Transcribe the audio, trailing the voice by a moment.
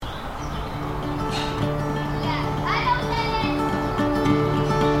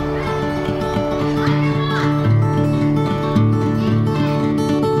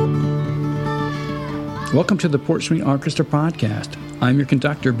Welcome to the Port Swing Orchestra podcast. I'm your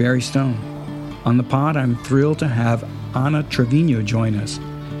conductor, Barry Stone. On the pod, I'm thrilled to have Ana Trevino join us.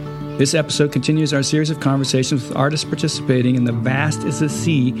 This episode continues our series of conversations with artists participating in the Vast is the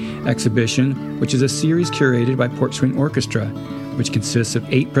Sea exhibition, which is a series curated by Port Swing Orchestra, which consists of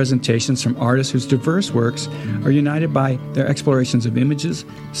 8 presentations from artists whose diverse works are united by their explorations of images,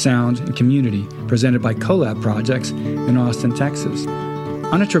 sound, and community, presented by collab projects in Austin, Texas.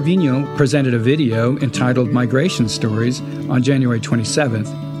 Ana Trevino presented a video entitled Migration Stories on January 27th,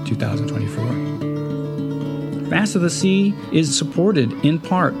 2024. Vast of the Sea is supported in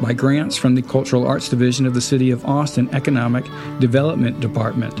part by grants from the Cultural Arts Division of the City of Austin Economic Development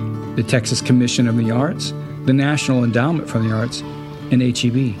Department, the Texas Commission of the Arts, the National Endowment for the Arts, and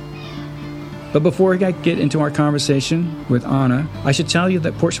HEB. But before I get into our conversation with Ana, I should tell you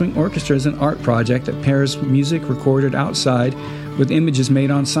that Port Swing Orchestra is an art project that pairs music recorded outside with images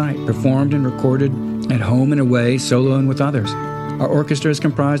made on site, performed and recorded at home and away, solo and with others. Our orchestra is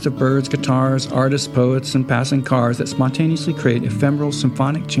comprised of birds, guitars, artists, poets, and passing cars that spontaneously create ephemeral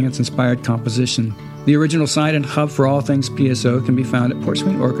symphonic chants-inspired composition. The original site and hub for all things PSO can be found at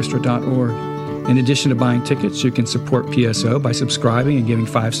portswingorchestra.org. In addition to buying tickets, you can support PSO by subscribing and giving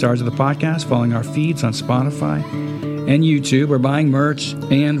 5 stars to the podcast, following our feeds on Spotify and YouTube, or buying merch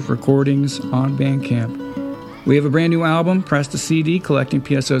and recordings on Bandcamp. We have a brand new album, pressed a CD, collecting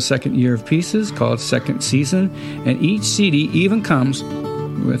PSO's second year of pieces, called Second Season, and each CD even comes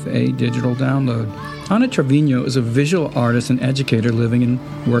with a digital download. Ana Trevino is a visual artist and educator living and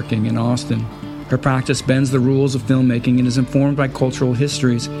working in Austin. Her practice bends the rules of filmmaking and is informed by cultural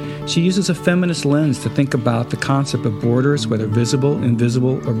histories. She uses a feminist lens to think about the concept of borders, whether visible,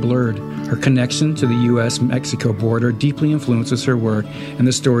 invisible, or blurred. Her connection to the U.S.-Mexico border deeply influences her work and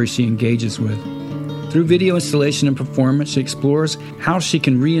the stories she engages with. Through video installation and performance, she explores how she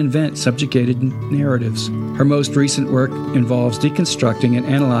can reinvent subjugated narratives. Her most recent work involves deconstructing and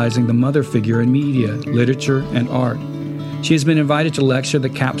analyzing the mother figure in media, literature, and art. She has been invited to lecture the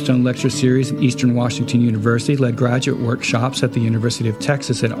Capstone Lecture Series at Eastern Washington University, led graduate workshops at the University of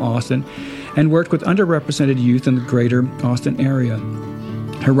Texas at Austin, and worked with underrepresented youth in the greater Austin area.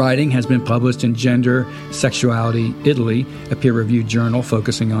 Her writing has been published in Gender, Sexuality, Italy, a peer-reviewed journal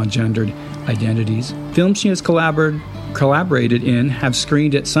focusing on gendered identities. Films she has collaborated in have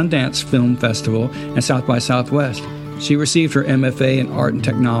screened at Sundance Film Festival and South by Southwest. She received her MFA in Art and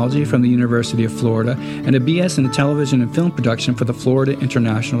Technology from the University of Florida and a BS in Television and Film Production for the Florida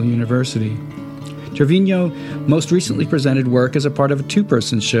International University. Trevino most recently presented work as a part of a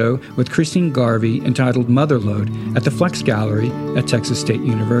 2-person show with Christine Garvey entitled Motherload at the Flex Gallery at Texas State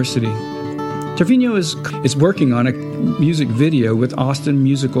University. Trevino is working on a music video with Austin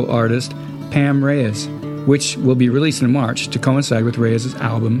musical artist Pam Reyes, which will be released in March to coincide with Reyes'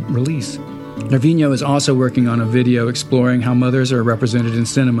 album release. Trevino is also working on a video exploring how mothers are represented in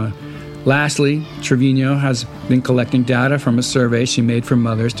cinema. Lastly, Trevino has been collecting data from a survey she made for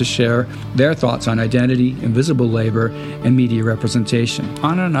mothers to share their thoughts on identity, invisible labor, and media representation.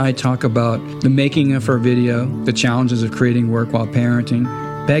 Ana and I talk about the making of her video, the challenges of creating work while parenting,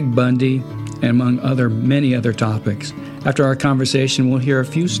 Peg Bundy, and among many other topics. After our conversation, we'll hear a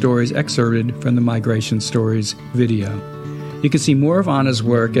few stories excerpted from the Migration Stories video. You can see more of Ana's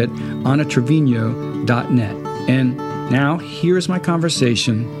work at anatrevino.net. And now, here's my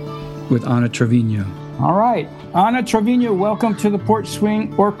conversation with Ana Trevino. All right. Ana Trevino, welcome to the Port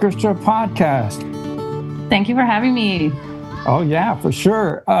Swing Orchestra podcast. Thank you for having me. Oh, yeah, for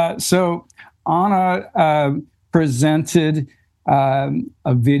sure. So Ana presented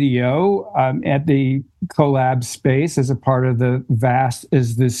a video at the Collab Space as a part of the Vast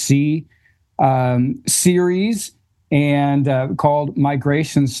is the Sea series, and called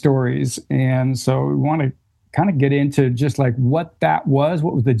Migration Stories. And so we want to kind of get into just like what that was,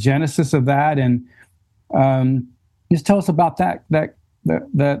 what was the genesis of that, and just tell us about that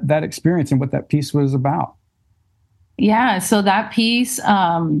experience and what that piece was about. Yeah, so that piece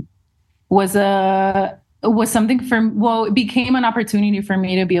was something it became an opportunity for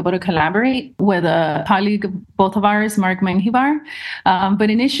me to be able to collaborate with a colleague of both of ours, Mark Menjivar. But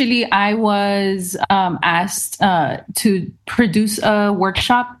initially I was asked to produce a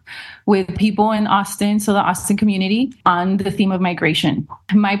workshop with people in Austin, so the Austin community, on the theme of migration.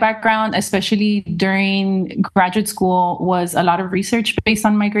 My background, especially during graduate school, was a lot of research based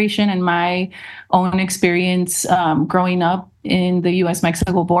on migration and my own experience growing up in the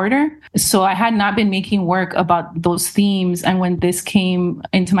U.S.-Mexico border. So I had not been making work about those themes. And when this came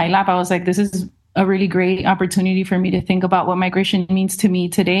into my lap, I was like, this is a really great opportunity for me to think about what migration means to me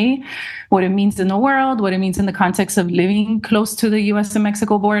today, what it means in the world, what it means in the context of living close to the U.S. and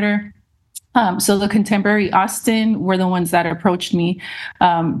Mexico border. So the Contemporary Austin were the ones that approached me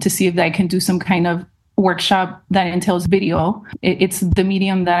to see if I can do some kind of workshop that entails video. It's the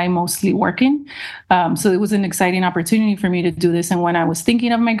medium that I mostly work in. So it was an exciting opportunity for me to do this. And when I was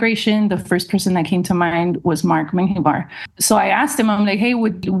thinking of migration, the first person that came to mind was Mark Menjivar. So I asked him, I'm like, hey,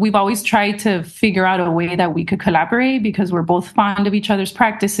 we've always tried to figure out a way that we could collaborate because we're both fond of each other's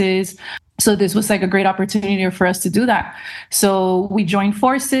practices. So this was like a great opportunity for us to do that. So we joined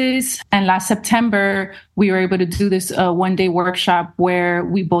forces, and last September, we were able to do this one-day workshop where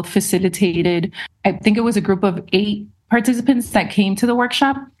we both facilitated, I think it was a group of 8 participants that came to the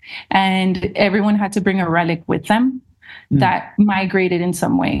workshop, and everyone had to bring a relic with them that migrated in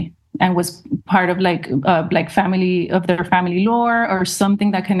some way and was part of like family of their family lore or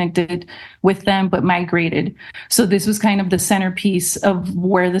something that connected with them, but migrated. So this was kind of the centerpiece of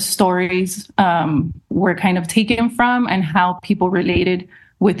where the stories were kind of taken from and how people related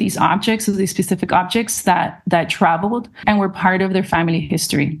with these objects, so these specific objects that traveled and were part of their family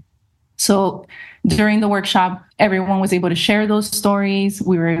history. So during the workshop, everyone was able to share those stories.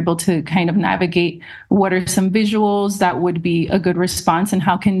 We were able to kind of navigate what are some visuals that would be a good response and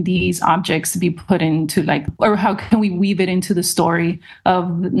how can these objects be put into or how can we weave it into the story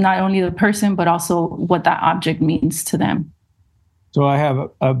of not only the person, but also what that object means to them. So I have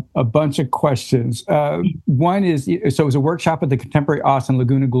a bunch of questions. One is, so it was a workshop at the Contemporary Austin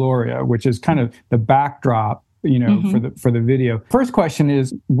Laguna Gloria, which is kind of the backdrop for the video. First question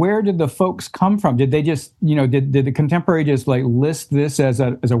is, where did the folks come from? Did they just, did the Contemporary just like list this as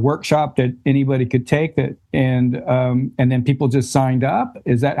a workshop that anybody could take and then people just signed up?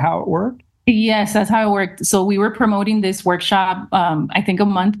 Is that how it worked? Yes, that's how it worked. So we were promoting this workshop, I think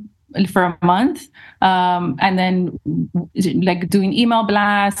for a month, and then like doing email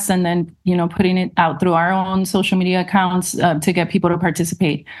blasts and then, putting it out through our own social media accounts to get people to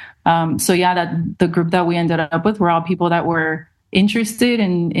participate. So that the group that we ended up with were all people that were interested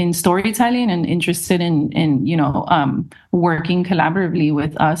in storytelling and interested in working collaboratively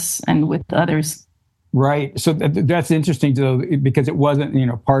with us and with others. Right. So that's interesting though, because it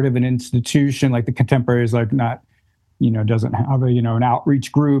wasn't, part of an institution like the Contemporary is like not, doesn't have an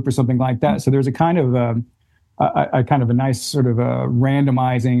outreach group or something like that. So there's a kind of a nice sort of a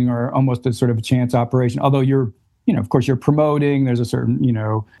randomizing or almost a sort of a chance operation. Although you're, of course, you're promoting. There's a certain,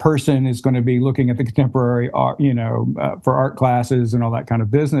 person is going to be looking at the Contemporary art, for art classes and all that kind of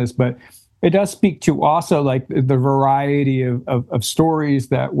business. But it does speak to also like the variety of stories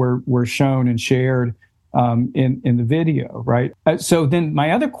that were shown and shared in the video, right? So then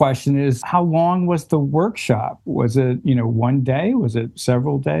my other question is, how long was the workshop? Was it, one day? Was it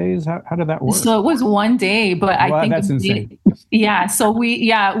several days? How did that work? So it was one day, but I think that's insane. Yeah. So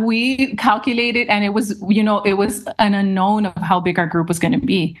we calculated, and it was, it was an unknown of how big our group was going to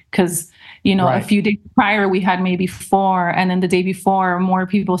be because, right. A few days prior we had maybe 4, and then the day before more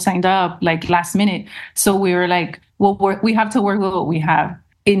people signed up like last minute. So we were like, well, we have to work with what we have.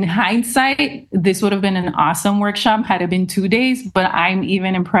 In hindsight, this would have been an awesome workshop had it been 2 days, but I'm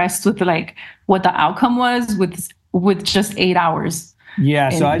even impressed with like what the outcome was with just 8 hours. Yeah,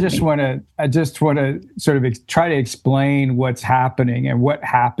 so I just want to sort of try to explain what's happening and what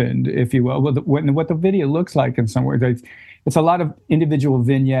happened, if you will, what the video looks like in some ways. It's a lot of individual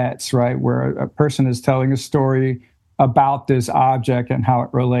vignettes, right, where a person is telling a story about this object and how it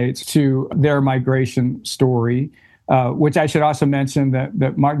relates to their migration story. Which I should also mention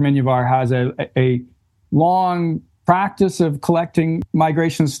that Mark Menjivar has a long practice of collecting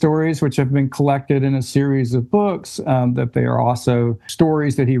migration stories, which have been collected in a series of books, that they are also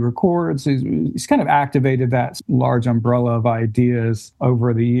stories that he records. He's kind of activated that large umbrella of ideas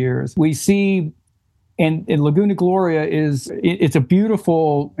over the years. We see in Laguna Gloria it's a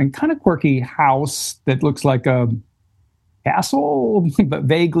beautiful and kind of quirky house that looks like a castle, but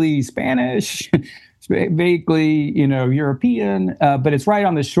vaguely Spanish. Vaguely, European, but it's right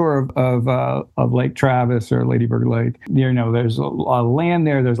on the shore of Lake Travis or Ladyburg Lake. There's a lot of land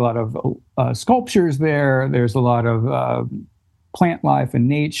there. There's a lot of sculptures there. There's a lot of plant life and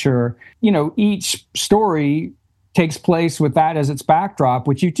nature. Each story takes place with that as its backdrop,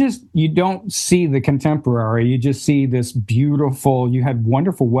 which you don't see the Contemporary. You just see this beautiful. You had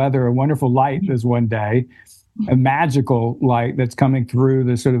wonderful weather, a wonderful light this one day, a magical light that's coming through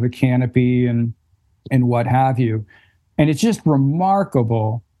the sort of the canopy and what have you. And it's just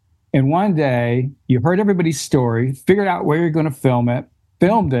remarkable. And one day you heard everybody's story, figured out where you're going to film it,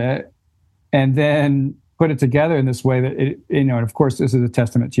 filmed it, and then put it together in this way that and of course, this is a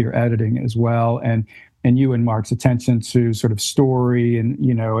testament to your editing as well. And and you and Mark's attention to sort of story and,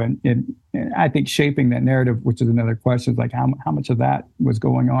 and I think shaping that narrative, which is another question, like how much of that was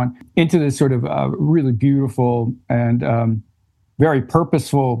going on into this sort of really beautiful and very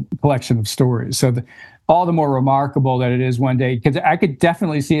purposeful collection of stories. So all the more remarkable that it is one day, because I could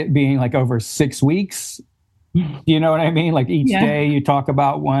definitely see it being like over 6 weeks. You know what I mean? Like each day you talk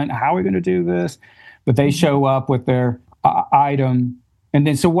about how are we going to do this? But they show up with their item. And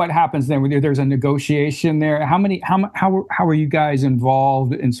then, so what happens then? There's a negotiation there. How are you guys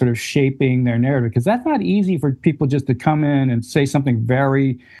involved in sort of shaping their narrative? Because that's not easy for people just to come in and say something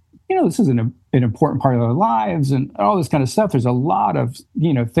very, this is an important part of their lives and all this kind of stuff. There's a lot of,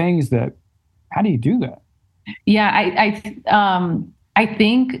 things that, how do you do that? Yeah, I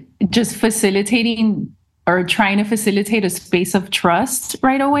think just facilitating or trying to facilitate a space of trust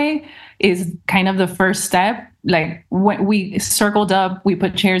right away is kind of the first step. Like when we circled up, we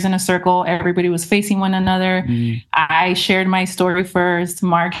put chairs in a circle, everybody was facing one another. I shared my story first,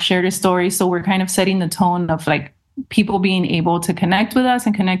 Mark shared his story. So we're kind of setting the tone of like people being able to connect with us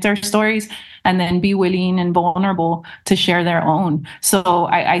and connect our stories and then be willing and vulnerable to share their own. So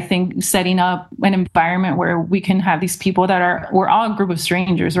I think setting up an environment where we can have these people we're all a group of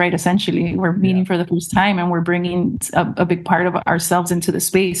strangers, right? Essentially, we're meeting for the first time and we're bringing a big part of ourselves into the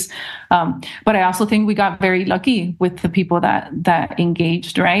space. But I also think we got very lucky with the people that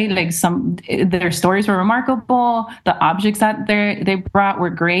engaged, right? Like their stories were remarkable. The objects that they brought were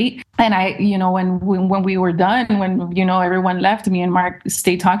great. And when we were done, when, everyone left, me and Mark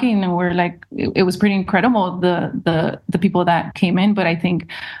stayed talking and we're like, it was pretty incredible, the people that came in. But I think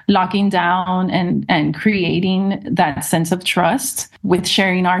locking down and creating that sense of trust with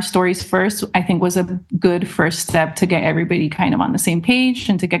sharing our stories first, I think was a good first step to get everybody kind of on the same page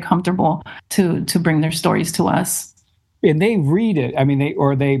and to get comfortable to bring their stories to us. And they read it. I mean,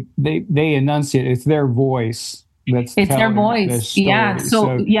 they enunciate it. It's their voice. It's their voice. Yeah.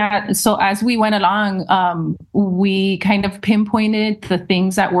 So as we went along, we kind of pinpointed the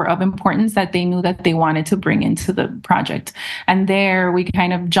things that were of importance that they knew that they wanted to bring into the project. And there we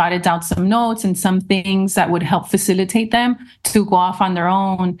kind of jotted down some notes and some things that would help facilitate them to go off on their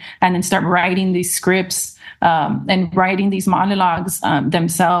own and then start writing these scripts and writing these monologues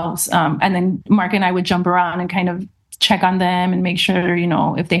themselves. And then Mark and I would jump around and kind of check on them and make sure,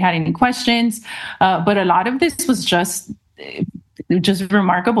 if they had any questions. But a lot of this was just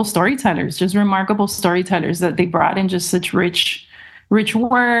remarkable storytellers that they brought in just such rich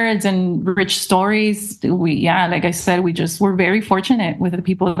words and rich stories. Like I said, we're very fortunate with the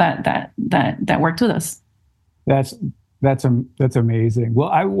people that worked with us. That's amazing. Well,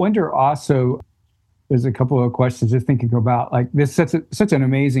 I wonder also, there's a couple of questions just thinking about like this, such an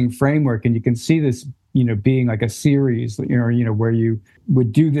amazing framework. And you can see this, being like a series, where you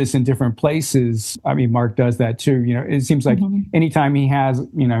would do this in different places. I mean, Mark does that too. It seems like anytime he has,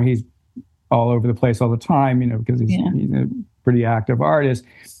 he's all over the place all the time, because he's a pretty active artist.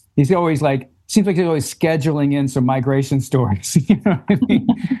 He's always seems like he's always scheduling in some migration stories. You know what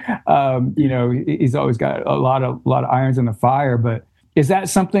I mean? He's always got a lot of irons in the fire, but is that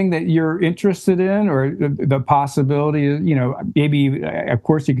something that you're interested in, or the possibility, maybe, of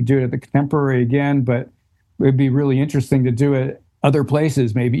course you could do it at the Contemporary again, but it'd be really interesting to do it other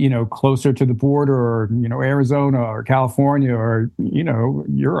places, maybe, closer to the border, or, Arizona or California or,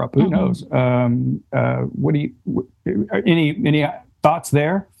 Europe, who knows? What do you, any thoughts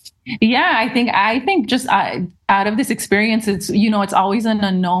there? Yeah, I think just out of this experience, it's always an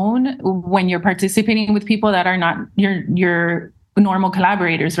unknown when you're participating with people that are not your normal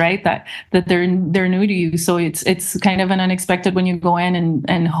collaborators, right? That they're new to you. So it's kind of an unexpected when you go in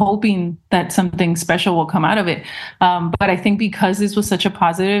and hoping that something special will come out of it. But I think because this was such a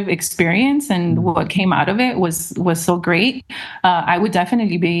positive experience and what came out of it was so great, I would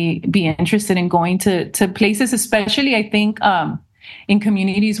definitely be interested in going to places, especially I think in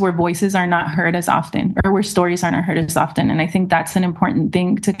communities where voices are not heard as often, or where stories aren't heard as often. And I think that's an important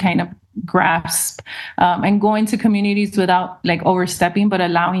thing to kind of grasp, and go into communities without like overstepping, but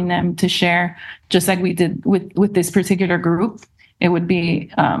allowing them to share, just like we did with this particular group. It would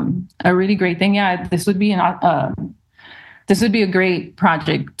be a really great thing. Yeah, this would be a great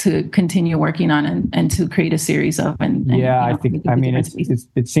project to continue working on and to create a series of. I think,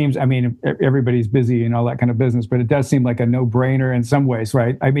 it seems, everybody's busy and all that kind of business, but it does seem like a no-brainer in some ways,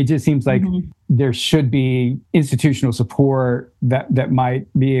 right? I mean, it just seems like there should be institutional support that might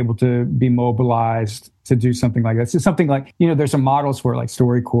be able to be mobilized to do something like this. It's something like, there's some models for like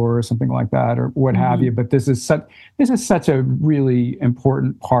StoryCorps or something like that, or what have you. But this is such a really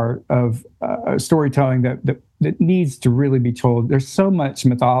important part of storytelling that needs to really be told. There's so much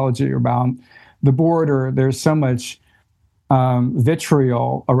mythology around the border, there's so much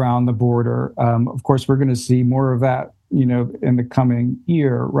vitriol around the border. Of course, we're going to see more of that, in the coming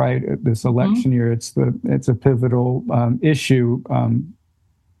year, right? This election year, it's a pivotal issue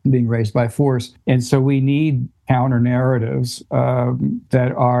being raised by force, and so we need counter narratives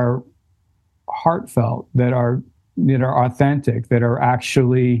that are heartfelt, that are authentic, that are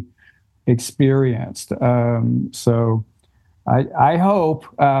actually experienced. So I hope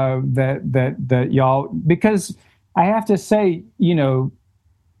that y'all, because I have to say,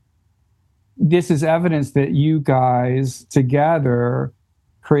 this is evidence that you guys together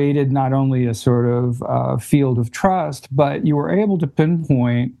created not only a sort of field of trust, but you were able to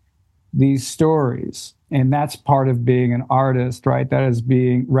pinpoint these stories. And that's part of being an artist, right? That is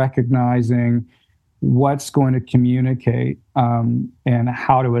recognizing what's going to communicate and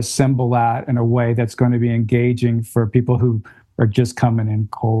how to assemble that in a way that's going to be engaging for people who are just coming in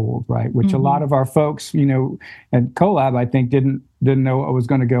cold, right? Which a lot of our folks, at Collab, I think didn't know what was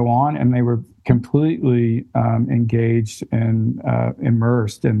going to go on, and they were completely engaged and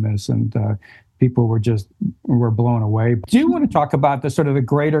immersed in this, and people were blown away. Do you want to talk about the sort of the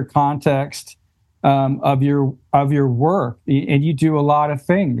greater context of your work? And you do a lot of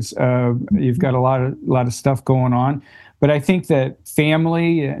things. You've got a lot of stuff going on, but I think that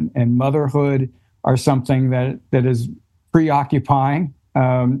family and motherhood are something that is preoccupying,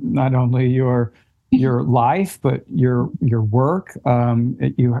 not only your life but your work.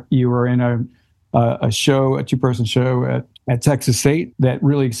 You were in a show, a 2-person show at Texas State that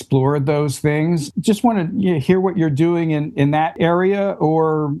really explored those things. Just want to hear what you're doing in that area,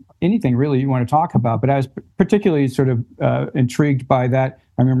 or anything really you want to talk about. But I was particularly sort of intrigued by that.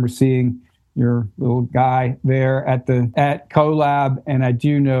 I remember seeing your little guy there at Collab, and I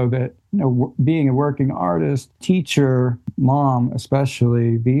do know that being a working artist, teacher, mom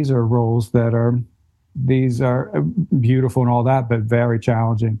especially, these are roles that are beautiful and all that, but very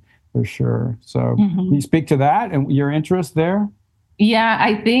challenging for sure. So can you speak to that and your interest there? Yeah,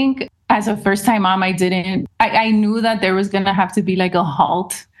 I think as a first-time mom, I knew that there was going to have to be like a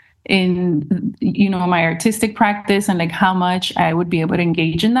halt in, my artistic practice and like how much I would be able to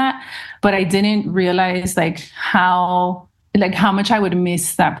engage in that. But I didn't realize how much I would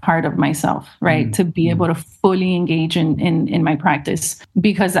miss that part of myself, right? To be able to fully engage in my practice,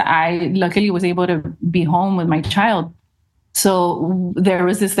 because I luckily was able to be home with my child. So there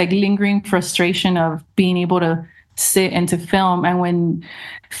was this like lingering frustration of being able to sit and to film. And when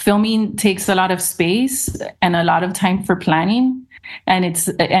filming takes a lot of space and a lot of time for planning, and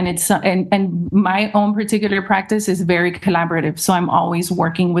my own particular practice is very collaborative. So I'm always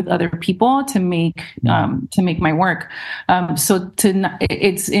working with other people to make my work. It's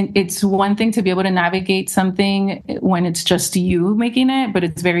one thing to be able to navigate something when it's just you making it, but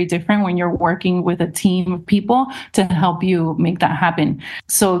it's very different when you're working with a team of people to help you make that happen.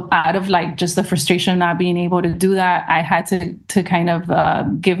 So out of like just the frustration of not being able to do that, I had to kind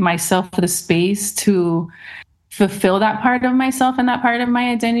of give myself the space to fulfill that part of myself and that part of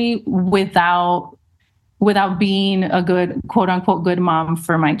my identity without being a good, quote unquote, good mom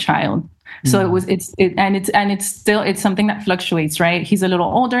for my child. So it's something that fluctuates, right? He's a little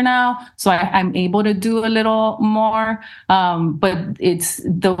older now, so I'm able to do a little more. But it's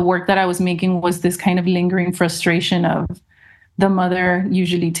the work that I was making was this kind of lingering frustration of the mother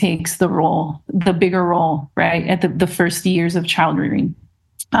usually takes the bigger role, right? At the first years of child rearing.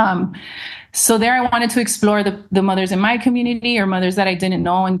 So there I wanted to explore the mothers in my community or mothers that I didn't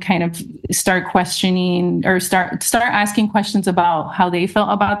know, and kind of start questioning or start asking questions about how they felt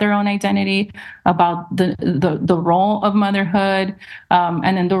about their own identity, about the role of motherhood,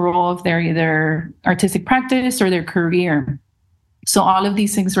 and then the role of their either artistic practice or their career. So all of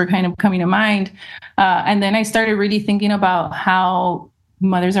these things were kind of coming to mind. And then I started really thinking about how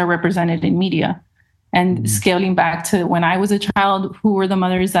mothers are represented in media. And scaling back to when I was a child, who were the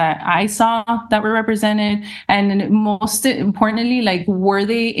mothers that I saw that were represented? And most importantly, like, were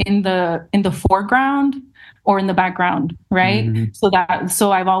they in the foreground or in the background, right? So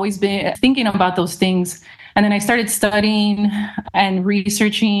I've always been thinking about those things. And then I started studying and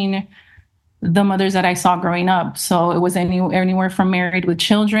researching the mothers that I saw growing up. So it was anywhere from married with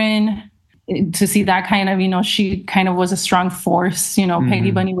children, to see that kind of, she kind of was a strong force,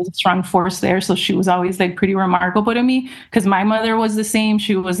 Peggy Bunny was a strong force there. So she was always like pretty remarkable to me, because my mother was the same.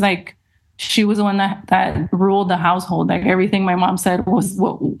 She was the one that ruled the household. Like everything my mom said was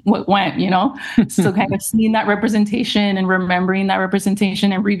what went, So kind of seeing that representation and remembering that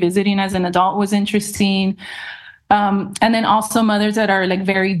representation and revisiting as an adult was interesting. And then also mothers that are like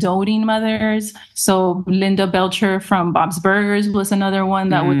very doting mothers. So Linda Belcher from Bob's Burgers was another one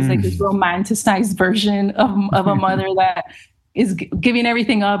that was like this romanticized version of a mother that is giving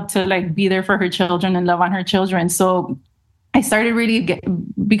everything up to like be there for her children and love on her children. So I started really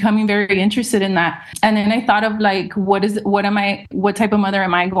becoming very interested in that. And then I thought of like, what type of mother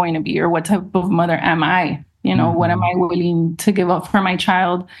am I going to be? Or what type of mother am I? You know, what am I willing to give up for my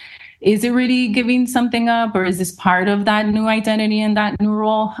child? Is it really giving something up, or is this part of that new identity and that new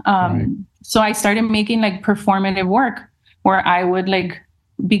role? Right. So I started making like performative work where I would like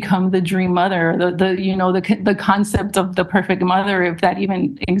become the dream mother, the concept of the perfect mother, if that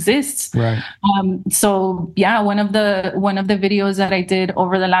even exists. Right. So yeah, one of the videos that I did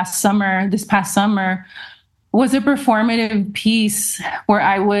over this past summer, was a performative piece where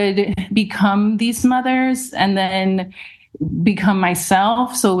I would become these mothers and then become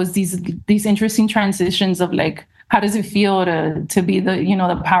myself. So it was these interesting transitions of like, how does it feel to be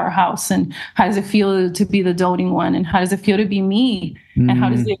the powerhouse, and how does it feel to be the doting one, and how does it feel to be me, and how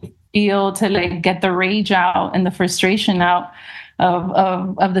does it feel to like get the rage out and the frustration out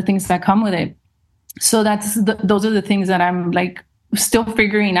of the things that come with it. So those are the things that I'm like still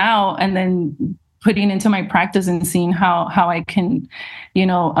figuring out, and then putting into my practice and seeing how I can,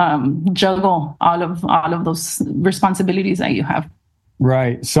 juggle all of those responsibilities that you have.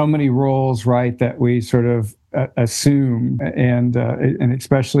 Right. So many roles, right, that we sort of assume, and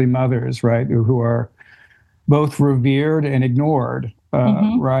especially mothers, right, who are both revered and ignored,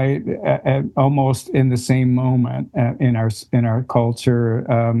 right, almost in the same moment in our culture,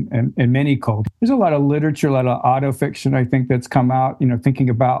 and in many cultures. There's a lot of literature, a lot of autofiction, I think, that's come out, thinking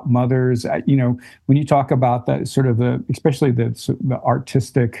about mothers. When you talk about that sort of especially the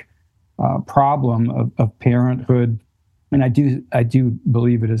artistic problem of parenthood, and I do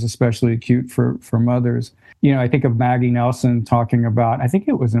believe it is especially acute for mothers. I think of Maggie Nelson talking about, I think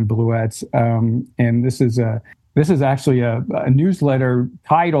it was in Bluets, and this is actually a newsletter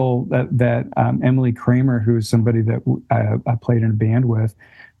title that Emily Kramer, who's somebody that I played in a band with,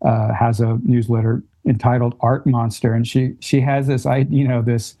 has a newsletter entitled Art Monster, and she has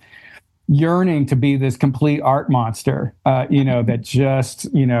this yearning to be this complete art monster, that just,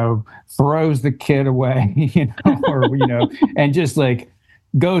 throws the kid away, and just like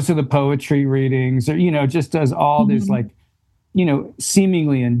goes to the poetry readings, or, just does all this like,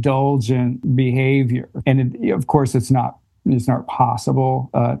 seemingly indulgent behavior. And of course, it's not possible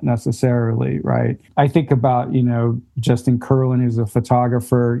necessarily, right? I think about, Justin Curlin, who's a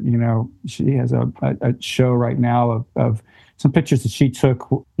photographer. She has a show right now of some pictures that she took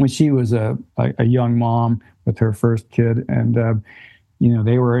when she was a young mom with her first kid, and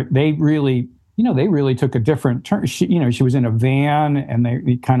they really took a different turn. She was in a van, and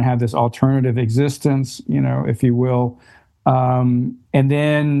they kind of had this alternative existence, if you will. And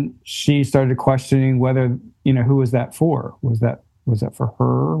then she started questioning whether, who was that for? Was that for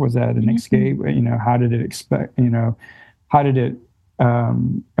her? Was that an escape? How did it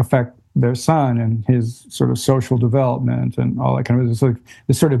affect their son and his sort of social development and all that kind of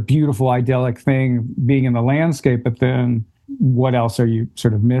this sort of beautiful idyllic thing being in the landscape, but then what else are you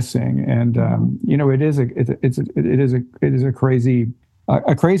sort of missing? And it is a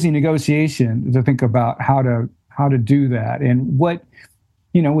crazy negotiation to think about how to do that, and what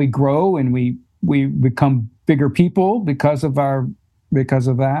we grow and we become bigger people because of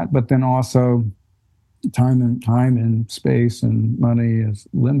that, but then also time and space and money is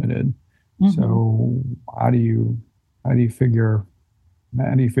limited. So how do you figure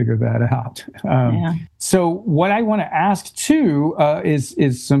that out? So what I want to ask too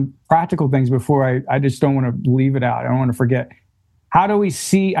is some practical things before I just don't want to leave it out. I don't want to forget. How do we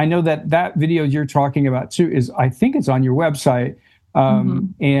see? I know that video you're talking about too I think it's on your website.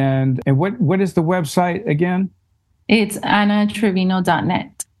 And what is the website again? It's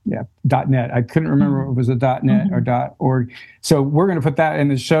AnnaTrevino.net. Yeah, .net. I couldn't remember if it was a .net or .org. So we're going to put that in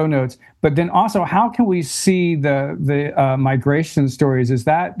the show notes. But then also, how can we see the migration stories?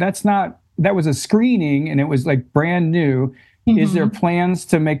 That was a screening and it was like brand new. Is there plans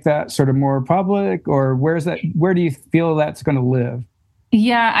to make that sort of more public, or where do you feel that's going to live?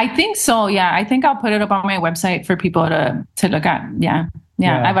 Yeah, I think so. Yeah, I think I'll put it up on my website for people to look at. Yeah.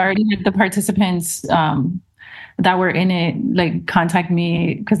 I've already had the participants that were in it like contact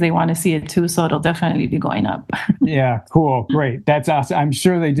me because they want to see it too. So it'll definitely be going up. Yeah, cool, great. That's awesome. I'm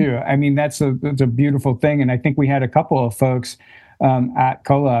sure they do. I mean, that's a beautiful thing, and I think we had a couple of folks at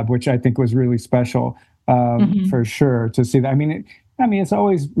Collab, which I think was really special for sure to see that. I mean, it's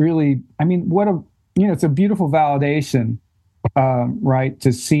always really. I mean, it's a beautiful validation, right?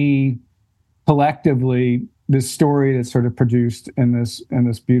 To see collectively this story that's sort of produced in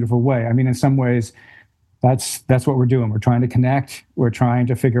this beautiful way. I mean, in some ways, that's what we're doing. We're trying to connect. We're trying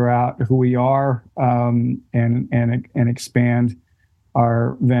to figure out who we are, and expand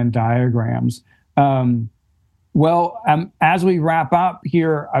our Venn diagrams. As we wrap up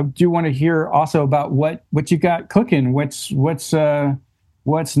here, I do want to hear also about what you got cooking. What's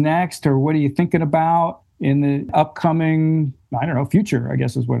next, or what are you thinking about in the upcoming, I don't know, future, I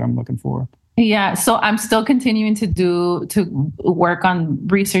guess is what I'm looking for. Yeah, so I'm still continuing to work on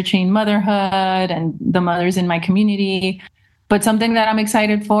researching motherhood and the mothers in my community. But something that I'm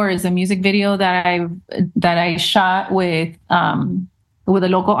excited for is a music video that I shot with a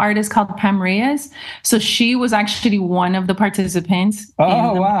local artist called Pam Reyes. So she was actually one of the participants in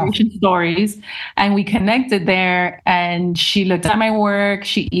the Migration Stories. And we connected there, and she looked at my work.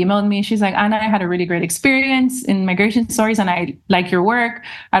 She emailed me. She's like, Anna, I had a really great experience in Migration Stories, and I like your work.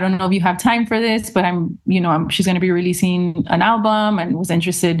 I don't know if you have time for this, but she's going to be releasing an album, and was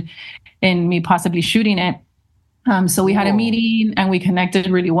interested in me possibly shooting it. So we had a meeting, and we connected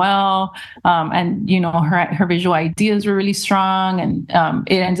really well. And her visual ideas were really strong, and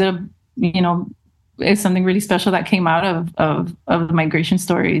it ended up, it's something really special that came out of the Migration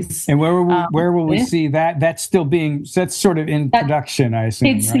Stories. And where will we see that? That's sort of in production, I assume.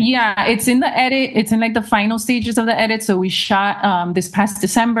 It's in the edit. It's in like the final stages of the edit. So we shot this past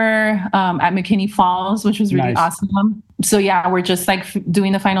December at McKinney Falls, which was really awesome. So we're just like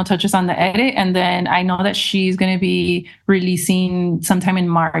doing the final touches on the edit, and then I know that she's going to be releasing sometime in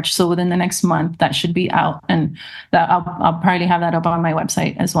March. So within the next month, that should be out, and that I'll probably have that up on my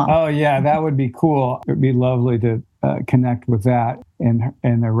website as well. Oh yeah, that would be cool. It would be lovely to connect with that and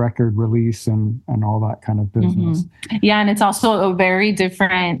the record release and all that kind of business. Mm-hmm. Yeah, and it's also a very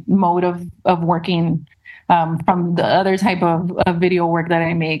different mode of working. From the other type of video work that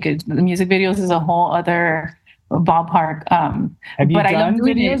I make. The music videos is a whole other ballpark. Have you done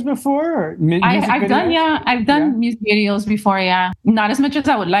videos before? I've done music videos before. Yeah, not as much as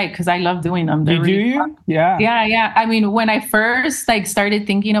I would like, because I love doing them. Do you? Yeah. I mean, when I first started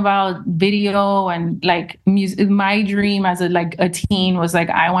thinking about video and music, my dream as a teen was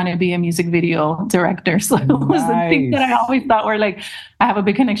I want to be a music video director. So it was the thing that I always thought were I have a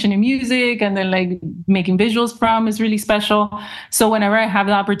big connection to music, and then making visuals from is really special. So whenever I have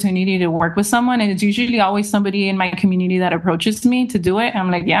the opportunity to work with someone, and it's usually always somebody in my community that approaches me to do it,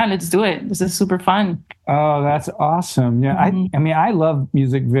 I'm like, yeah, let's do it. This is super fun. Oh, that's awesome. Yeah. Mm-hmm. I mean, I love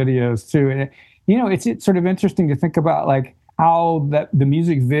music videos too. It's sort of interesting to think about how the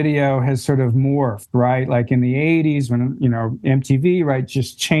music video has sort of morphed, right? Like in the 80s when, MTV, right,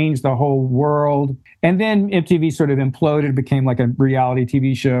 just changed the whole world. And then MTV sort of imploded, became like a reality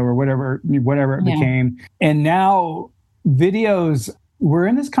TV show or whatever it became. And now videos, we're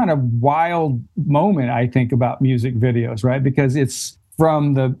in this kind of wild moment, I think, about music videos, right? Because it's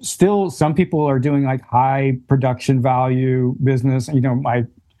still some people are doing high production value business. My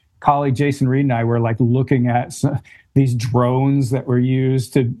colleague Jason Reed and I were looking at these drones that were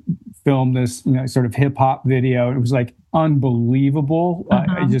used to film this, sort of hip hop video. It was unbelievable,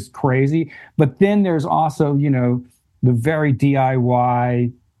 just crazy. But then there's also, the very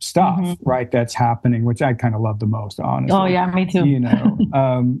DIY stuff, right? That's happening, which I kind of love the most, honestly. Oh yeah, me too.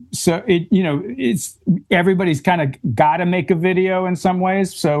 So it's everybody's kind of got to make a video in some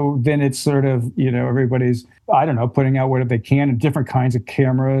ways. So then it's sort of, everybody's, I don't know, putting out what they can and different kinds of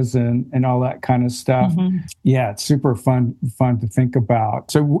cameras and all that kind of stuff. Mm-hmm. Yeah, it's super fun to think about.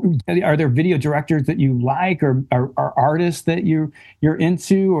 So are there video directors that you like, or artists that you're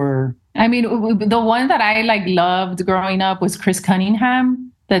into, or? I mean, the one that I loved growing up was Chris Cunningham,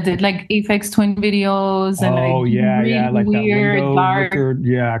 that did Aphex Twin videos and really weird, dark,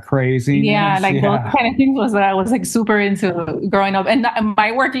 crazy. Those kind of things was that I was super into growing up. And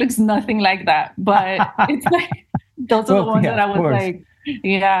my work looks nothing like that, but it's those are the ones that I was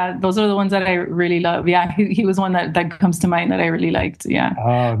those are the ones that I really love. Yeah, he was one that comes to mind that I really liked. Yeah.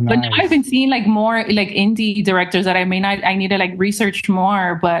 Oh, nice. But now I've been seeing more indie directors that I need to research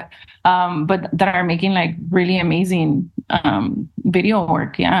more, but that are making really amazing video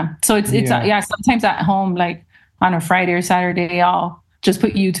work. Yeah. So it's sometimes at home, on a Friday or Saturday, I'll just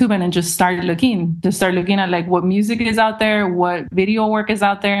put YouTube and then just start looking at what music is out there, what video work is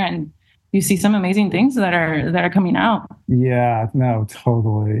out there, and you see some amazing things that are coming out. Yeah, no,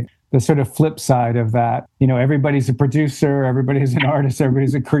 totally. The sort of flip side of that, everybody's a producer, everybody's an artist,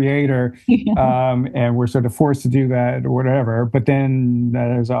 everybody's a creator, and we're sort of forced to do that or whatever. But then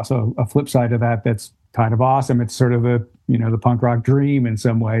there's also a flip side of that that's kind of awesome. It's sort of the punk rock dream in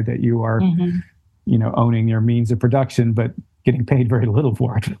some way, that you are, owning your means of production, but getting paid very little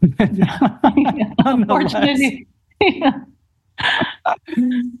for it. Unfortunately.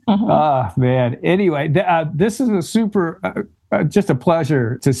 Man. Anyway, this is a super, just a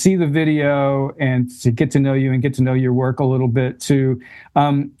pleasure to see the video and to get to know you and get to know your work a little bit too.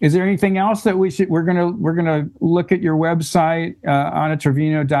 Is there anything else that we're gonna look at your website,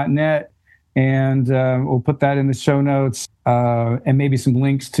 anatrevino.net, and we'll put that in the show notes, and maybe some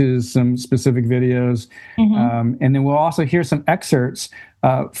links to some specific videos. And then we'll also hear some excerpts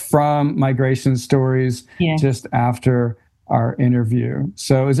from Migration Stories just after our interview.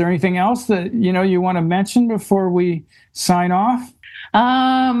 So is there anything else that you want to mention before we sign off?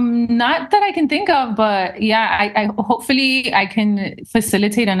 Not that I can think of, but yeah, I hopefully I can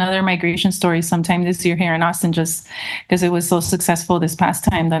facilitate another migration story sometime this year here in Austin, just because it was so successful this past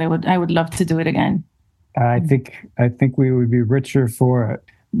time that I would love to do it again. I think we would be richer for it.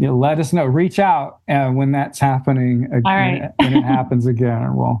 Let us know. Reach out when that's happening again. All right. When it happens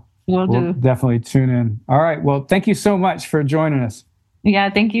again. We'll definitely tune in. All right. Well, thank you so much for joining us. Yeah,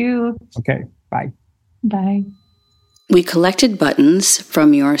 thank you. Okay. Bye. Bye. We collected buttons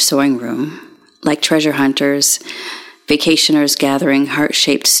from your sewing room, like treasure hunters, vacationers gathering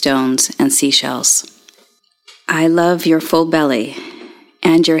heart-shaped stones and seashells. I love your full belly,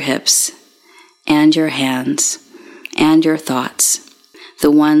 and your hips, and your hands, and your thoughts,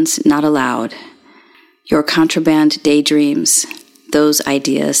 the ones not allowed, your contraband daydreams, those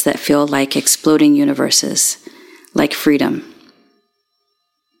ideas that feel like exploding universes, like freedom.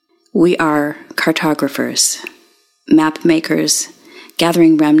 We are cartographers, map makers,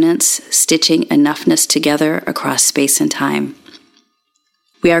 gathering remnants, stitching enoughness together across space and time.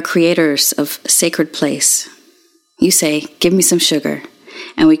 We are creators of sacred place. You say, "Give me some sugar,"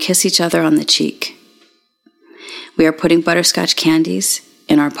 and we kiss each other on the cheek. We are putting butterscotch candies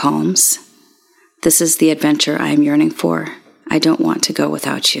in our palms. This is the adventure I am yearning for. I don't want to go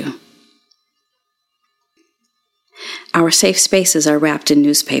without you. Our safe spaces are wrapped in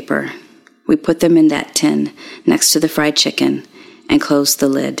newspaper. We put them in that tin next to the fried chicken and close the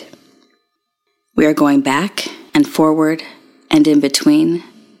lid. We are going back and forward and in between.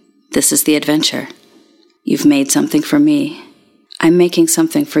 This is the adventure. You've made something for me. I'm making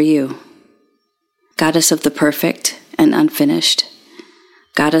something for you. Goddess of the perfect and unfinished.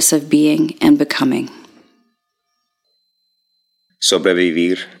 Goddess of being and becoming.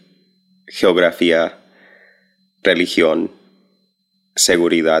 Sobrevivir, geografía, religión,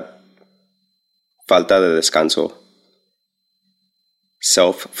 seguridad, falta de descanso,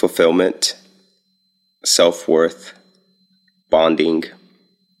 self-fulfillment, self-worth, bonding,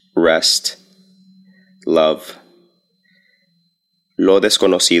 rest, love, lo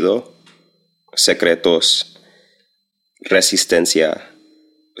desconocido, secretos, resistencia,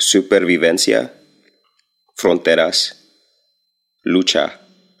 supervivencia, fronteras, lucha,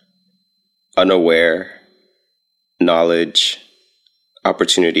 unaware, knowledge,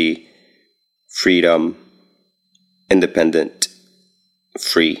 opportunity, freedom, independent,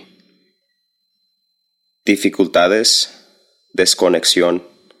 free. Dificultades, desconexión,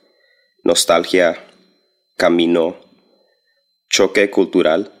 nostalgia, camino, choque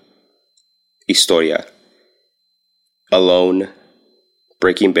cultural, historia. Alone,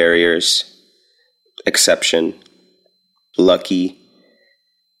 breaking barriers, exception, lucky,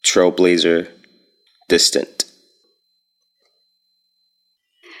 trailblazer, distant.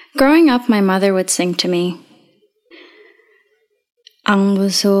 Growing up, my mother would sing to me, "Ang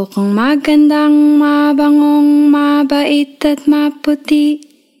buso kong magandang, mabangong, mabait at maputi.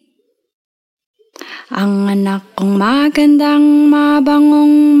 Ang anak kong magandang,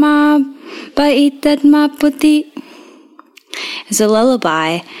 mabangong, mabait at maputi." It's a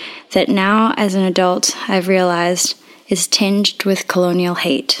lullaby that now, as an adult, I've realized is tinged with colonial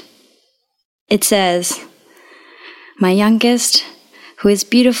hate. It says, "My youngest, who is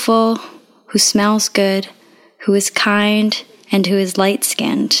beautiful, who smells good, who is kind, and who is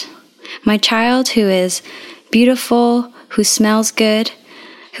light-skinned. My child who is beautiful, who smells good,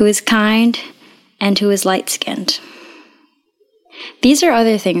 who is kind, and who is light-skinned." These are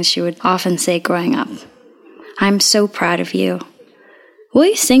other things she would often say growing up. I'm so proud of you. Will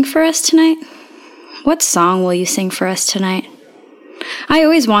you sing for us tonight? What song will you sing for us tonight? I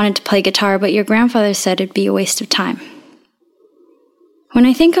always wanted to play guitar, but your grandfather said it'd be a waste of time. When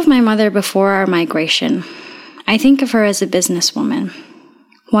I think of my mother before our migration, I think of her as a businesswoman.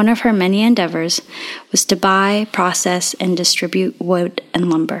 One of her many endeavors was to buy, process, and distribute wood and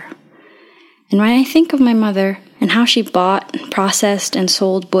lumber. And when I think of my mother and how she bought, processed, and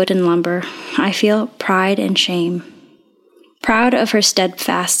sold wood and lumber, I feel pride and shame. Proud of her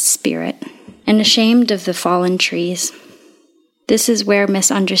steadfast spirit, and ashamed of the fallen trees. This is where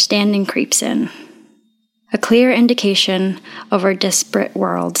misunderstanding creeps in. A clear indication of our disparate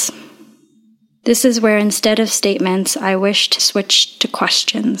worlds. This is where instead of statements, I wish to switch to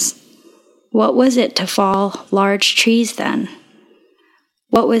questions. What was it to fall large trees then?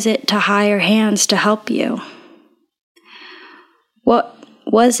 What was it to hire hands to help you? What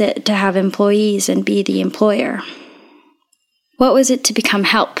was it to have employees and be the employer? What was it to become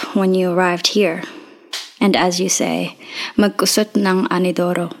help when you arrived here? And as you say, magkusot ng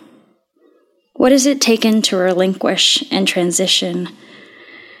anidoro. What has it taken to relinquish and transition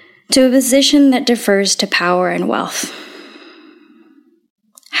to a position that defers to power and wealth?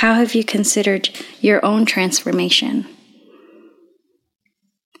 How have you considered your own transformation?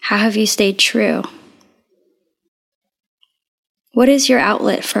 How have you stayed true? What is your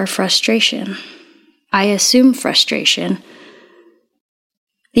outlet for frustration? I assume frustration.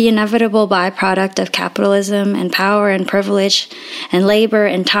 The inevitable byproduct of capitalism and power and privilege and labor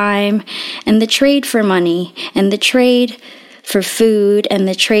and time and the trade for money and the trade for food and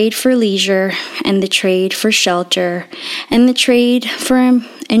the trade for leisure and the trade for shelter and the trade for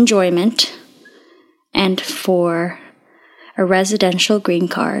enjoyment and for a residential green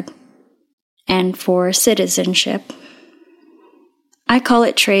card and for citizenship. I call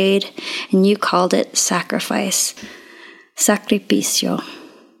it trade and you called it sacrifice. Sacrificio.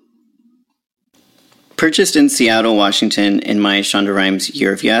 Purchased in Seattle, Washington in my Shonda Rhimes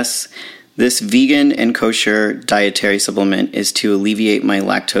Year of Yes, this vegan and kosher dietary supplement is to alleviate my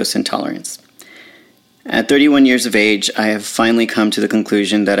lactose intolerance. At 31 years of age, I have finally come to the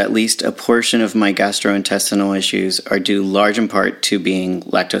conclusion that at least a portion of my gastrointestinal issues are due large in part to being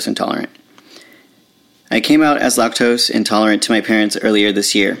lactose intolerant. I came out as lactose intolerant to my parents earlier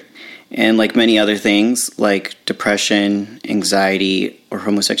this year, and like many other things, like depression, anxiety, or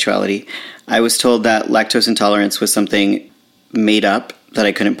homosexuality, I was told that lactose intolerance was something made up that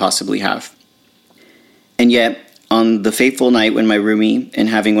I couldn't possibly have. And yet, on the fateful night when my roomie, and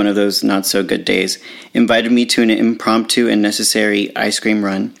having one of those not-so-good days, invited me to an impromptu and necessary ice cream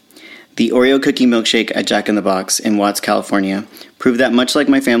run, the Oreo cookie milkshake at Jack in the Box in Watts, California, proved that much like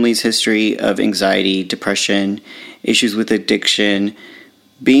my family's history of anxiety, depression, issues with addiction,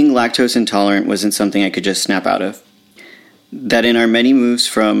 being lactose intolerant wasn't something I could just snap out of. That in our many moves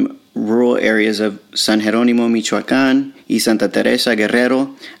from rural areas of San Jerónimo, Michoacán, y Santa Teresa,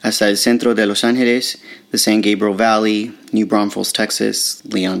 Guerrero, hasta el centro de Los Ángeles, the San Gabriel Valley, New Braunfels, Texas,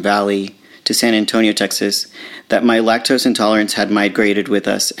 Leon Valley, to San Antonio, Texas, that my lactose intolerance had migrated with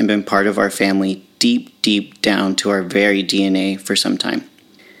us and been part of our family deep, deep down to our very DNA for some time.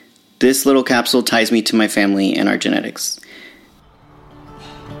 This little capsule ties me to my family and our genetics.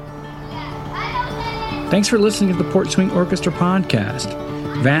 Thanks for listening to the Porch Swing Orchestra podcast.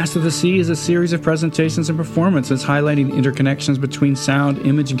 Vast of the Sea is a series of presentations and performances highlighting the interconnections between sound,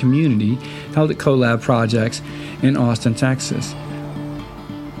 image, and community held at CoLab projects in Austin, Texas.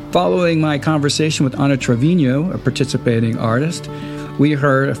 Following my conversation with Ana Trevino, a participating artist, we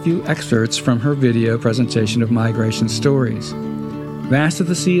heard a few excerpts from her video presentation of migration stories. Vast of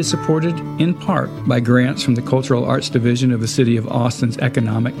the Sea is supported in part by grants from the Cultural Arts Division of the City of Austin's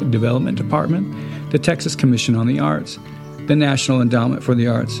Economic Development Department, the Texas Commission on the Arts, the National Endowment for the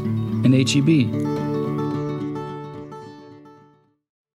Arts, and HEB.